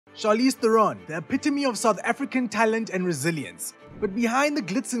Charlize Theron, the epitome of South African talent and resilience. But behind the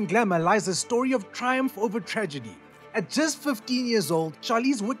glitz and glamour lies a story of triumph over tragedy. At just 15 years old,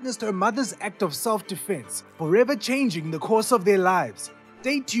 Charlize witnessed her mother's act of self-defense, forever changing the course of their lives.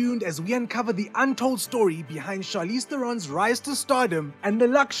 Stay tuned as we uncover the untold story behind Charlize Theron's rise to stardom and the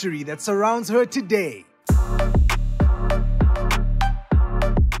luxury that surrounds her today.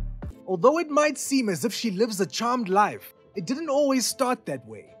 Although it might seem as if she lives a charmed life, it didn't always start that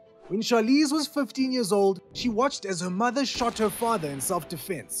way. When Charlize was 15 years old, she watched as her mother shot her father in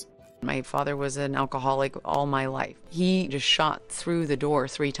self-defense. My father was an alcoholic all my life. He just shot through the door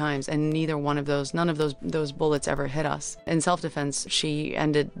 3 times, and none of those bullets ever hit us. In self-defense, she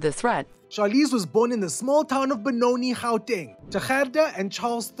ended the threat. Charlize was born in the small town of Benoni, Gauteng, to Gerda and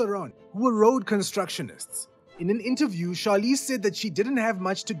Charles Theron, who were road constructionists. In an interview, Charlize said that she didn't have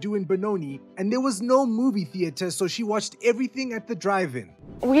much to do in Benoni, and there was no movie theater, so she watched everything at the drive-in.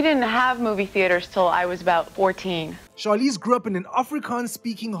 We didn't have movie theaters till I was about 14. Charlize grew up in an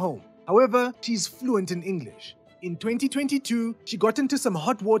Afrikaans-speaking home. However, she's fluent in English. In 2022, she got into some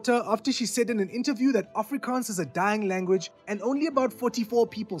hot water after she said in an interview that Afrikaans is a dying language and only about 44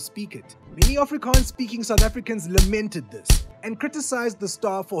 people speak it. Many Afrikaans-speaking South Africans lamented this and criticized the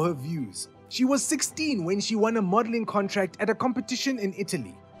star for her views. She was 16 when she won a modeling contract at a competition in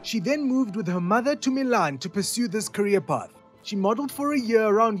Italy. She then moved with her mother to Milan to pursue this career path. She modeled for a year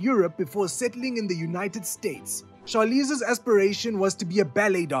around Europe before settling in the United States. Charlize's aspiration was to be a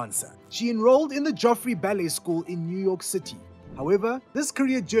ballet dancer. She enrolled in the Joffrey Ballet School in New York City. However, this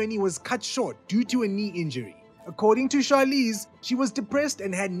career journey was cut short due to a knee injury. According to Charlize, she was depressed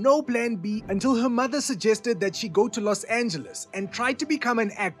and had no plan B until her mother suggested that she go to Los Angeles and try to become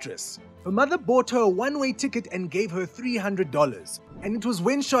an actress. Her mother bought her a one-way ticket and gave her $300. And it was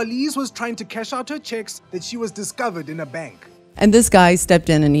when Charlize was trying to cash out her checks that she was discovered in a bank. And this guy stepped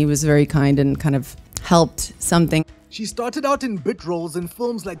in and he was very kind and kind of helped something. She started out in bit roles in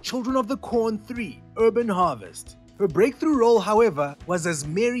films like Children of the Corn 3, Urban Harvest. Her breakthrough role, however, was as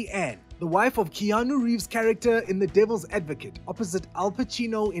Mary Ann, the wife of Keanu Reeves' character in The Devil's Advocate, opposite Al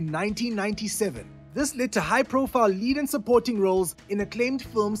Pacino in 1997. This led to high-profile lead and supporting roles in acclaimed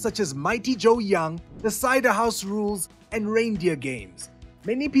films such as Mighty Joe Young, The Cider House Rules, and Reindeer Games.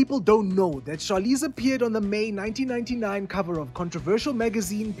 Many people don't know that Charlize appeared on the May 1999 cover of controversial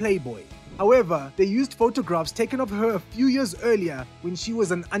magazine Playboy. However, they used photographs taken of her a few years earlier when she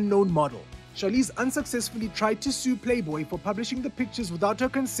was an unknown model. Charlize unsuccessfully tried to sue Playboy for publishing the pictures without her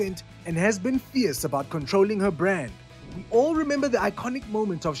consent and has been fierce about controlling her brand. We all remember the iconic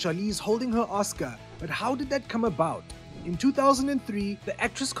moment of Charlize holding her Oscar, but how did that come about? In 2003, the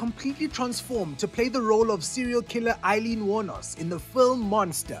actress completely transformed to play the role of serial killer Eileen Wuornos in the film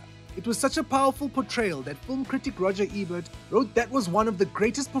Monster. It was such a powerful portrayal that film critic Roger Ebert wrote that was one of the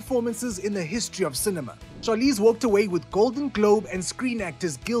greatest performances in the history of cinema. Charlize walked away with Golden Globe and Screen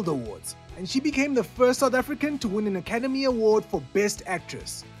Actors Guild Awards, and she became the first South African to win an Academy Award for Best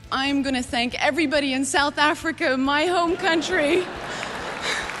Actress. I'm gonna thank everybody in South Africa, my home country.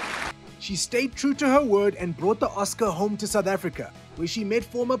 She stayed true to her word and brought the Oscar home to South Africa, where she met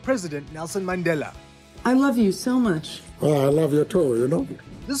former President Nelson Mandela. I love you so much. Well, I love you too, you know.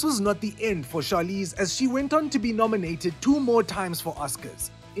 This was not the end for Charlize, as she went on to be nominated 2 more times for Oscars.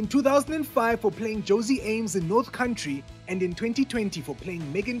 In 2005 for playing Josie Ames in North Country, and in 2020 for playing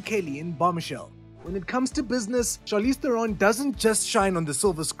Megyn Kelly in Bombshell. When it comes to business, Charlize Theron doesn't just shine on the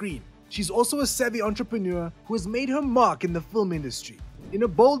silver screen. She's also a savvy entrepreneur who has made her mark in the film industry. In a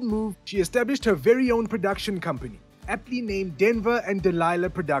bold move, she established her very own production company, aptly named Denver and Delilah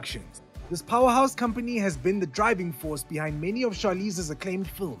Productions. This powerhouse company has been the driving force behind many of Charlize's acclaimed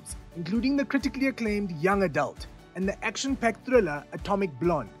films, including the critically acclaimed Young Adult and the action-packed thriller Atomic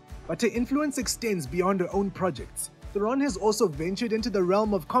Blonde. But her influence extends beyond her own projects. Theron has also ventured into the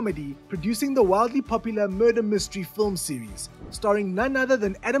realm of comedy, producing the wildly popular murder mystery film series, starring none other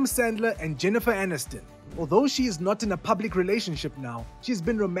than Adam Sandler and Jennifer Aniston. Although she is not in a public relationship now, she has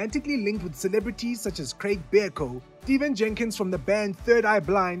been romantically linked with celebrities such as Craig Bierko, Stephen Jenkins from the band Third Eye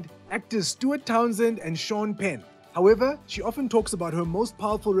Blind, actors Stuart Townsend and Sean Penn. However, she often talks about her most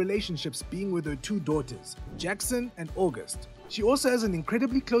powerful relationships being with her 2 daughters, Jackson and August. She also has an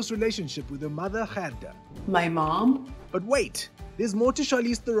incredibly close relationship with her mother, Gerda. My mom? But wait, there's more to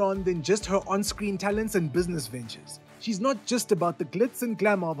Charlize Theron than just her on-screen talents and business ventures. She's not just about the glitz and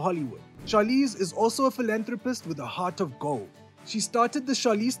glamour of Hollywood. Charlize is also a philanthropist with a heart of gold. She started the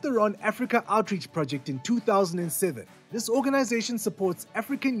Charlize Theron Africa Outreach Project in 2007. This organization supports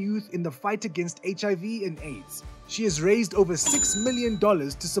African youth in the fight against HIV and AIDS. She has raised over $6 million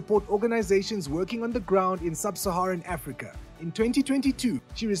to support organizations working on the ground in sub-Saharan Africa. In 2022,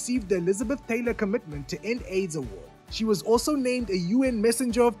 she received the Elizabeth Taylor Commitment to End AIDS Award. She was also named a UN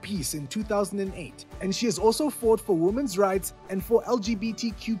Messenger of Peace in 2008, and she has also fought for women's rights and for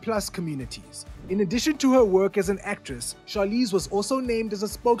LGBTQ+ communities. In addition to her work as an actress, Charlize was also named as a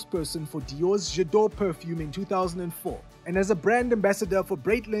spokesperson for Dior's J'adore perfume in 2004, and as a brand ambassador for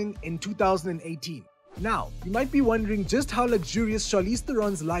Breitling in 2018. Now, you might be wondering just how luxurious Charlize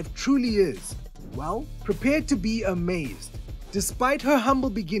Theron's life truly is. Well, prepare to be amazed. Despite her humble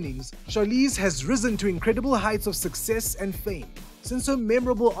beginnings, Charlize has risen to incredible heights of success and fame. Since her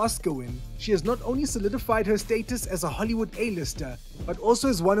memorable Oscar win, she has not only solidified her status as a Hollywood A-lister, but also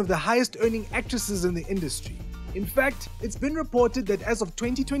as one of the highest earning actresses in the industry. In fact, it's been reported that as of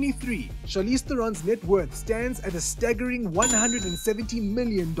 2023, Charlize Theron's net worth stands at a staggering $170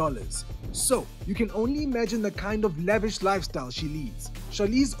 million. So, you can only imagine the kind of lavish lifestyle she leads.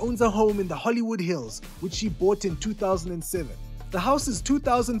 Charlize owns a home in the Hollywood Hills, which she bought in 2007. The house is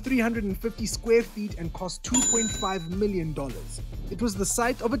 2,350 square feet and cost $2.5 million. It was the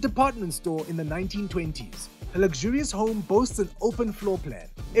site of a department store in the 1920s. Her luxurious home boasts an open floor plan.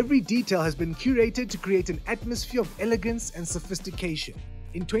 Every detail has been curated to create an atmosphere of elegance and sophistication.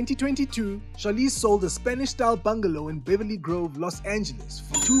 In 2022, Charlize sold a Spanish-style bungalow in Beverly Grove, Los Angeles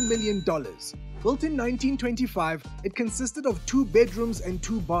for $2 million. Built in 1925, it consisted of 2 bedrooms and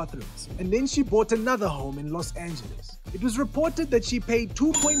 2 bathrooms, and then she bought another home in Los Angeles. It was reported that she paid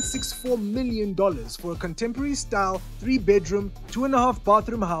 $2.64 million for a contemporary-style 3-bedroom,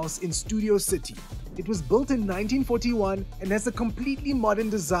 2.5-bathroom house in Studio City. It was built in 1941 and has a completely modern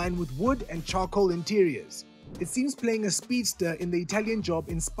design with wood and charcoal interiors. It seems playing a speedster in the Italian Job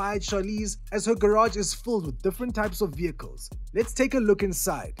inspired Charlize, as her garage is filled with different types of vehicles. Let's take a look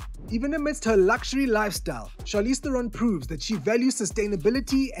inside. Even amidst her luxury lifestyle, Charlize Theron proves that she values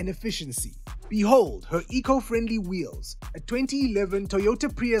sustainability and efficiency. Behold her eco-friendly wheels, a 2011 Toyota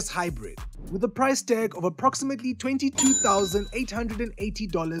Prius hybrid. With a price tag of approximately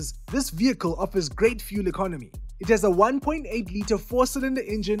 $22,880, this vehicle offers great fuel economy. It has a 1.8-liter 4-cylinder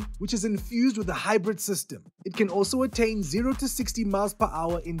engine which is infused with a hybrid system. It can also attain 0 to 60 miles per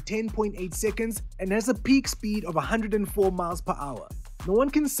hour in 10.8 seconds and has a peak speed of 104 miles per hour. No one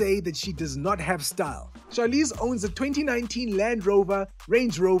can say that she does not have style. Charlize owns a 2019 Land Rover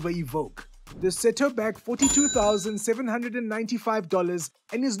Range Rover Evoque. This set her back $42,795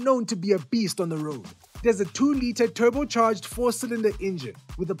 and is known to be a beast on the road. It has a 2-liter turbocharged 4-cylinder engine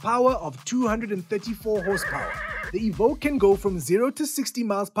with a power of 234 horsepower. The Evoque can go from 0 to 60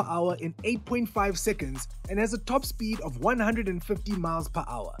 miles per hour in 8.5 seconds and has a top speed of 150 miles per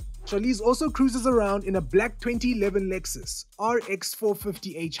hour. Charlize also cruises around in a black 2011 Lexus RX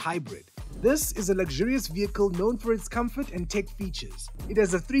 450h hybrid. This is a luxurious vehicle known for its comfort and tech features. It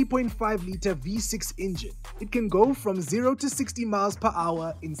has a 3.5-liter V6 engine. It can go from 0 to 60 miles per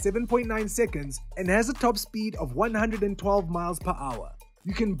hour in 7.9 seconds and has a top speed of 112 miles per hour.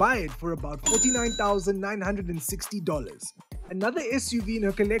 You can buy it for about $49,960. Another SUV in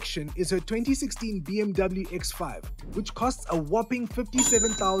her collection is her 2016 BMW X5, which costs a whopping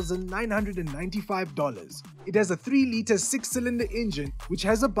 $57,995. It has a 3-liter 6-cylinder engine which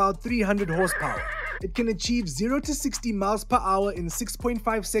has about 300 horsepower. It can achieve 0 to 60 miles per hour in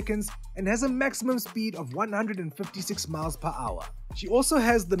 6.5 seconds and has a maximum speed of 156 miles per hour. She also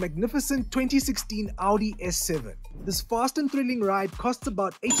has the magnificent 2016 Audi S7. This fast and thrilling ride costs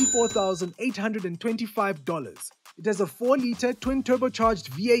about $84,825. It has a 4-liter twin-turbocharged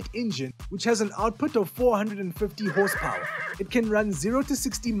V8 engine which has an output of 450 horsepower. It can run 0 to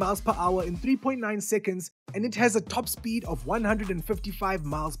 60 miles per hour in 3.9 seconds and it has a top speed of 155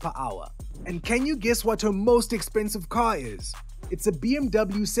 miles per hour. And can you guess what her most expensive car is? It's a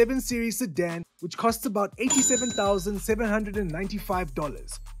BMW 7 Series sedan which costs about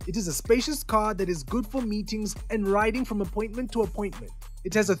 $87,795. It is a spacious car that is good for meetings and riding from appointment to appointment.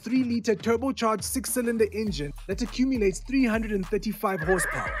 It has a 3-liter turbocharged 6-cylinder engine that accumulates 335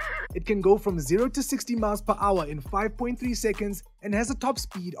 horsepower. It can go from 0 to 60 miles per hour in 5.3 seconds and has a top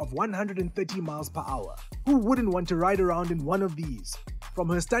speed of 130 miles per hour. Who wouldn't want to ride around in one of these? From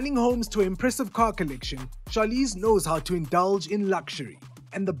her stunning homes to her impressive car collection, Charlize knows how to indulge in luxury.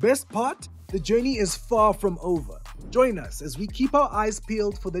 And the best part? The journey is far from over. Join us as we keep our eyes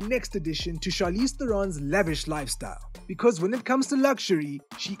peeled for the next edition to Charlize Theron's lavish lifestyle. Because when it comes to luxury,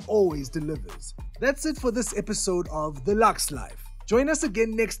 she always delivers. That's it for this episode of The Lux Life. Join us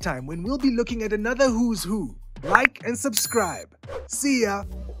again next time when we'll be looking at another who's who. Like and subscribe. See ya!